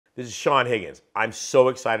This is Saen Higgins. I'm so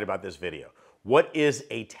excited about this video. What is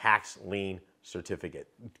a tax lien certificate?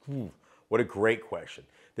 What a great question.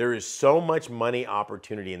 There is so much money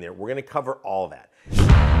opportunity in there. We're going to cover all of that.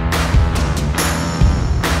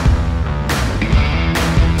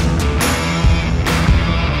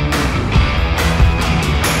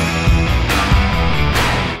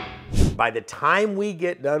 By the time we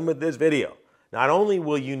get done with this video, not only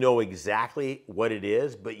will you know exactly what it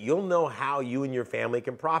is, but you'll know how you and your family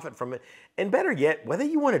can profit from it. And better yet, whether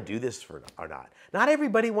you want to do this or not. Not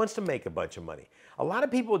everybody wants to make a bunch of money. A lot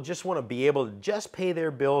of people just want to be able to just pay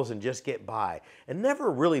their bills and just get by and never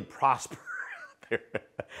really prosper out there.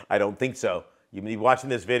 I don't think so. You may be watching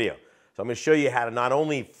this video. So I'm going to show you how to not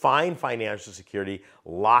only find financial security,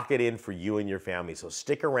 lock it in for you and your family. So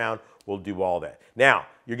stick around. We'll do all that. Now,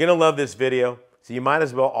 you're going to love this video. So you might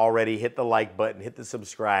as well already hit the like button, hit the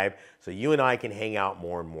subscribe, so you and I can hang out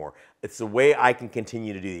more and more. It's the way I can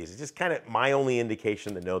continue to do these. It's just kind of my only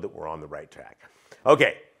indication to know that we're on the right track.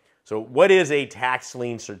 Okay, so what is a tax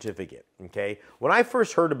lien certificate? Okay, when I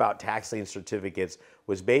first heard about tax lien certificates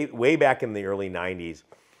was way back in the early 90s,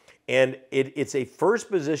 and it's a first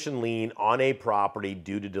position lien on a property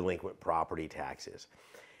due to delinquent property taxes.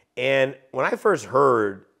 And when I first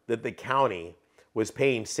heard that the county was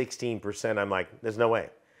paying 16%, I'm like, there's no way.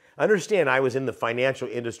 Understand, I was in the financial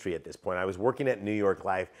industry at this point. I was working at New York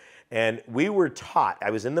Life, and we were taught, I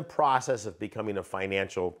was in the process of becoming a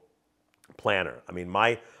financial planner. I mean,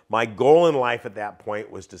 my goal in life at that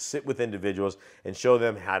point was to sit with individuals and show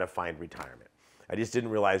them how to find retirement. I just didn't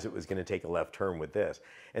realize it was going to take a left turn with this.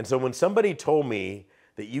 And so when somebody told me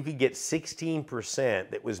that you could get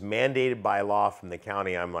 16% that was mandated by law from the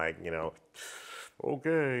county, I'm like,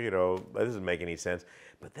 okay, that doesn't make any sense.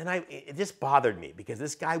 But then it just bothered me because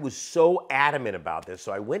this guy was so adamant about this.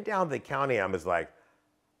 So I went down to the county. I was like,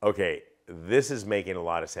 okay, this is making a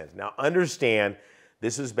lot of sense. Now understand,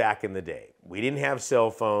 this was back in the day. We didn't have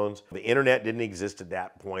cell phones. The internet didn't exist at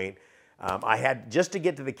that point. I had, just to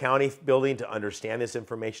get to the county building to understand this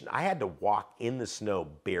information, I had to walk in the snow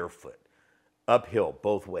barefoot, uphill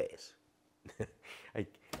both ways.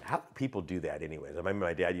 How do people do that anyways? I remember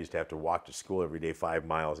my dad used to have to walk to school every day 5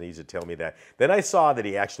 miles, and he used to tell me that. Then I saw that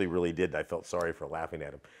he actually really did, and I felt sorry for laughing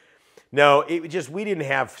at him. No, we didn't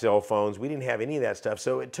have cell phones. We didn't have any of that stuff.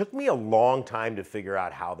 So it took me a long time to figure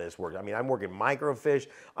out how this worked. I mean, I'm working microfiche.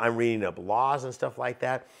 I'm reading up laws and stuff like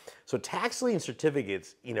that. So tax lien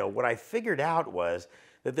certificates, what I figured out was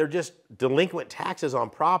that they're just delinquent taxes on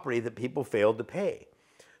property that people failed to pay.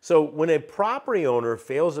 So when a property owner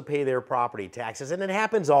fails to pay their property taxes, and it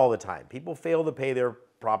happens all the time, people fail to pay their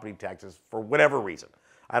property taxes for whatever reason.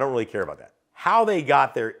 I don't really care about that. How they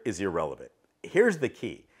got there is irrelevant. Here's the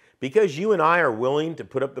key. Because you and I are willing to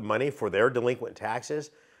put up the money for their delinquent taxes,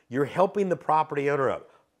 you're helping the property owner up.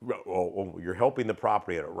 Oh, you're helping the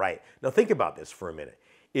property owner, right. Now think about this for a minute.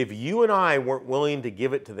 If you and I weren't willing to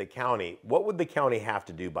give it to the county, what would the county have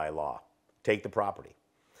to do by law? Take the property.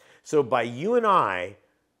 So by you and I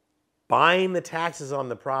buying the taxes on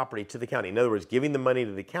the property to the county, in other words, giving the money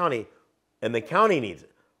to the county, and the county needs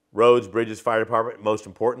it. Roads, bridges, fire department, most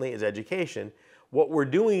importantly is education. What we're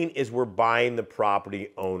doing is we're buying the property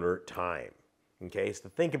owner time. Okay, so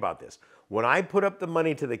think about this. When I put up the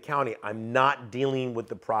money to the county, I'm not dealing with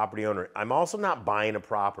the property owner. I'm also not buying a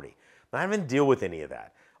property. I haven't deal with any of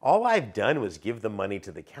that. All I've done was give the money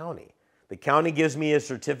to the county. The county gives me a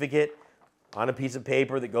certificate on a piece of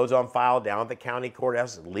paper that goes on file down at the county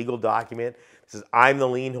courthouse, a legal document. It says, I'm the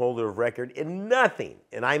lien holder of record, and nothing,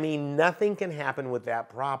 and I mean nothing, can happen with that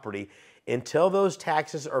property until those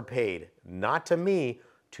taxes are paid, not to me,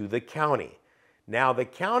 to the county. Now the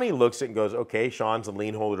county looks at it and goes, okay, Sean's the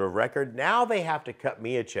lien holder of record. Now they have to cut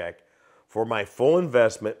me a check for my full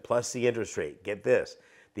investment plus the interest rate. Get this,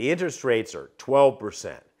 the interest rates are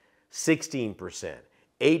 12%, 16%,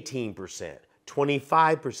 18%,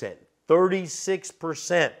 25%,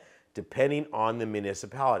 36%, depending on the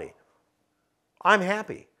municipality. I'm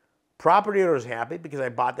happy. Property owner's happy because I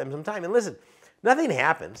bought them some time. And listen, nothing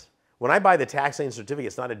happens. When I buy the tax lien certificate,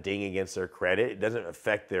 it's not a ding against their credit. It doesn't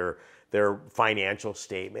affect their financial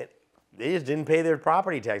statement. They just didn't pay their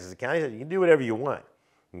property taxes. The county said, you can do whatever you want,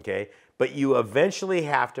 okay? But you eventually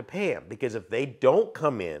have to pay them, because if they don't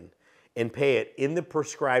come in and pay it in the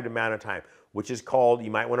prescribed amount of time, which is called,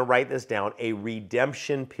 you might want to write this down, a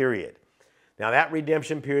redemption period. Now that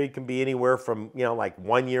redemption period can be anywhere from, like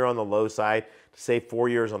 1 year on the low side to say 4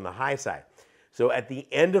 years on the high side. So at the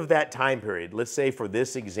end of that time period, let's say for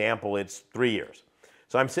this example, it's 3 years.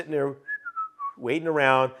 So I'm sitting there waiting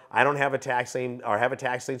around. I don't have a tax lien, or have a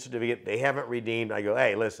tax lien certificate. They haven't redeemed. I go,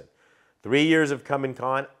 hey, listen, 3 years have come and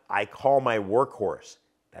gone. I call my workhorse,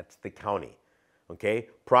 That's the county. Okay?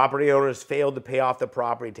 Property owners failed to pay off the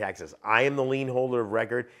property taxes. I am the lien holder of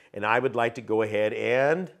record, and I would like to go ahead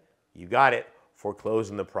and, you got it,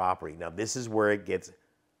 foreclose on the property. Now, this is where it gets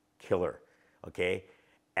killer. Okay?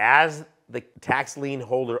 As the tax lien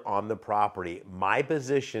holder on the property, my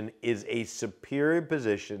position is a superior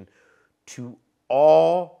position to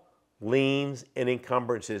all liens and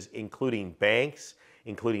encumbrances, including banks,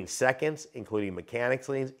 including seconds, including mechanics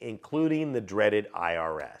liens, including the dreaded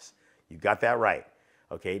IRS. You got that right.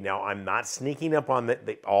 Okay, now I'm not sneaking up on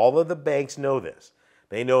that. All of the banks know this.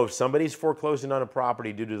 They know if somebody's foreclosing on a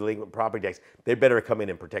property due to delinquent property tax, they better come in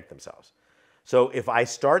and protect themselves. So if I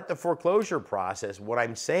start the foreclosure process, what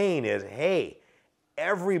I'm saying is, hey,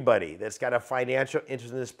 everybody that's got a financial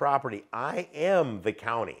interest in this property, I am the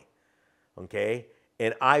county, okay?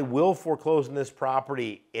 And I will foreclose on this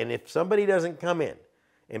property. And if somebody doesn't come in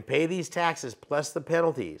and pay these taxes plus the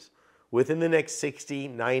penalties within the next 60,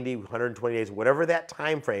 90, 120 days, whatever that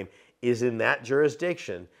time frame is in that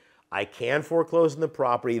jurisdiction, I can foreclose on the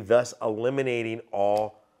property, thus eliminating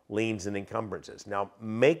all liens and encumbrances. Now,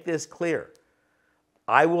 make this clear.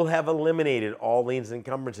 I will have eliminated all liens and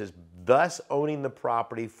encumbrances, thus owning the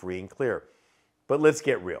property free and clear. But let's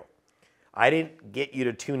get real. I didn't get you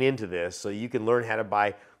to tune into this so you can learn how to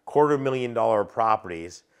buy $250,000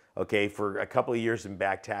 properties, okay, for a couple of years in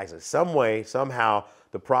back taxes. Some way, somehow,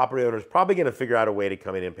 the property owner is probably going to figure out a way to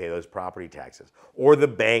come in and pay those property taxes, or the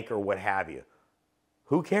bank or what have you.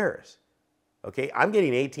 Who cares? Okay, I'm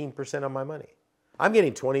getting 18% on my money. I'm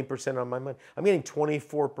getting 20% on my money. I'm getting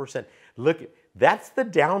 24%. Look, that's the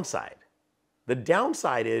downside. The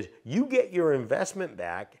downside is you get your investment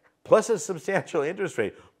back plus a substantial interest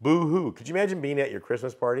rate. Boo-hoo. Could you imagine being at your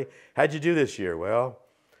Christmas party? How'd you do this year? Well,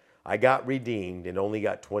 I got redeemed and only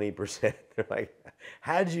got 20%. They're like,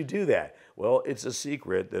 how'd you do that? Well, it's a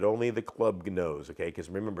secret that only the club knows, okay? Because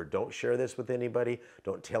remember, don't share this with anybody.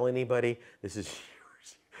 Don't tell anybody. This is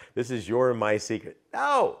yours. This is your and my secret.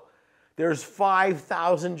 No! There's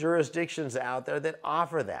 5,000 jurisdictions out there that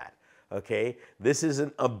offer that, okay? This is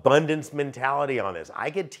an abundance mentality on this.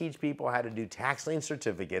 I could teach people how to do tax lien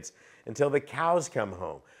certificates until the cows come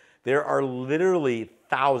home. There are literally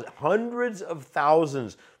thousands, hundreds of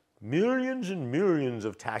thousands, millions and millions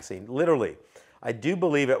of tax lien, literally. I do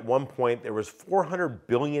believe at one point there was $400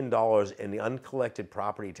 billion in the uncollected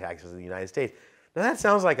property taxes in the United States. Now that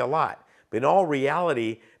sounds like a lot. But in all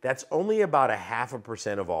reality, that's only about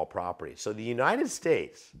 0.5% of all properties. So the United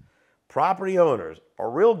States property owners are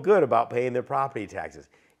real good about paying their property taxes.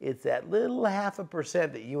 It's that little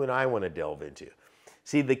 0.5% that you and I want to delve into.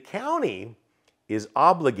 See, the county is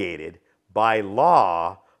obligated by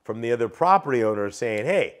law from the other property owners saying,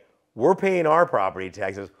 hey, we're paying our property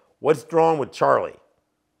taxes. What's wrong with Charlie?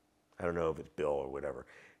 I don't know if it's Bill or whatever.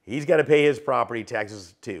 He's got to pay his property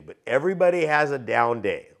taxes too, but everybody has a down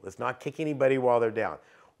day. Let's not kick anybody while they're down.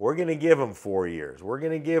 We're going to give them 4 years. We're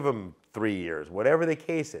going to give them 3 years, whatever the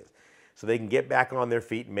case is, so they can get back on their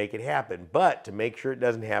feet and make it happen. But to make sure it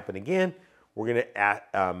doesn't happen again, we're going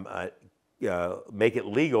to make it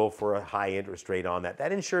legal for a high interest rate on that.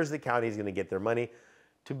 That ensures the county is going to get their money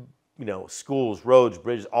to, schools, roads,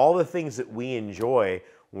 bridges, all the things that we enjoy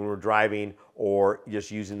when we're driving or just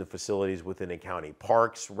using the facilities within a county,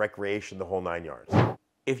 parks, recreation, the whole 9 yards.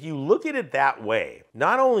 If you look at it that way,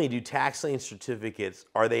 not only do tax lien certificates,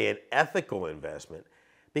 are they an ethical investment?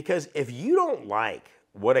 Because if you don't like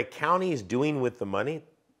what a county is doing with the money,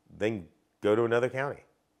 then go to another county.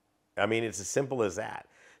 I mean, it's as simple as that.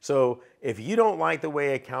 So if you don't like the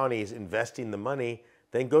way a county is investing the money,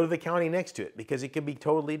 then go to the county next to it because it could be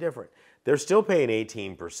totally different. They're still paying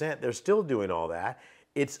 18%. They're still doing all that.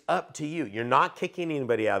 It's up to you. You're not kicking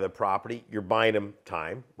anybody out of the property. You're buying them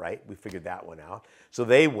time, right? We figured that one out. So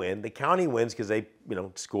they win. The county wins because they,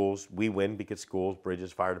 schools, we win because schools,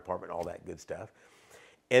 bridges, fire department, all that good stuff.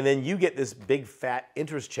 And then you get this big fat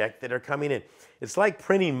interest check that are coming in. It's like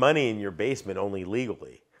printing money in your basement only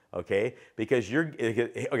legally, okay? Because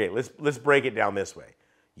let's break it down this way.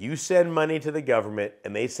 You send money to the government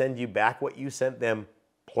and they send you back what you sent them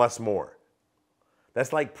plus more.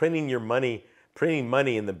 That's like printing money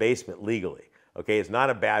in the basement legally, okay? It's not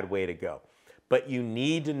a bad way to go. But you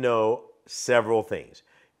need to know several things.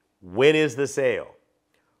 When is the sale?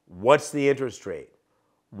 What's the interest rate?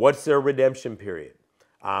 What's their redemption period?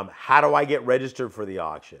 How do I get registered for the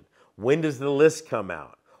auction? When does the list come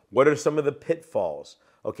out? What are some of the pitfalls?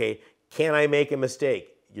 Okay, can I make a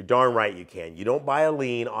mistake? You're darn right you can. You don't buy a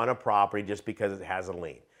lien on a property just because it has a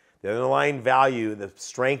lien. The underlying value, the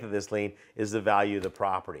strength of this lien, is the value of the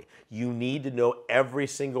property. You need to know every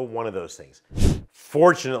single one of those things.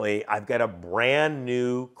 Fortunately, I've got a brand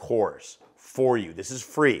new course, for you. This is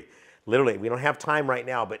free. Literally, we don't have time right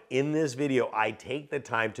now, but in this video, I take the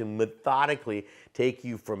time to methodically take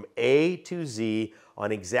you from A to Z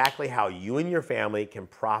on exactly how you and your family can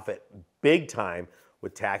profit big time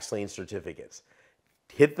with tax lien certificates.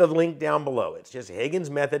 Hit the link down below. It's just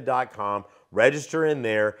higginsmethod.com. Register in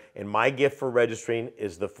there, and my gift for registering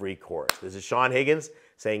is the free course. This is Saen Higgins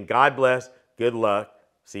saying God bless, good luck.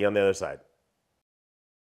 See you on the other side.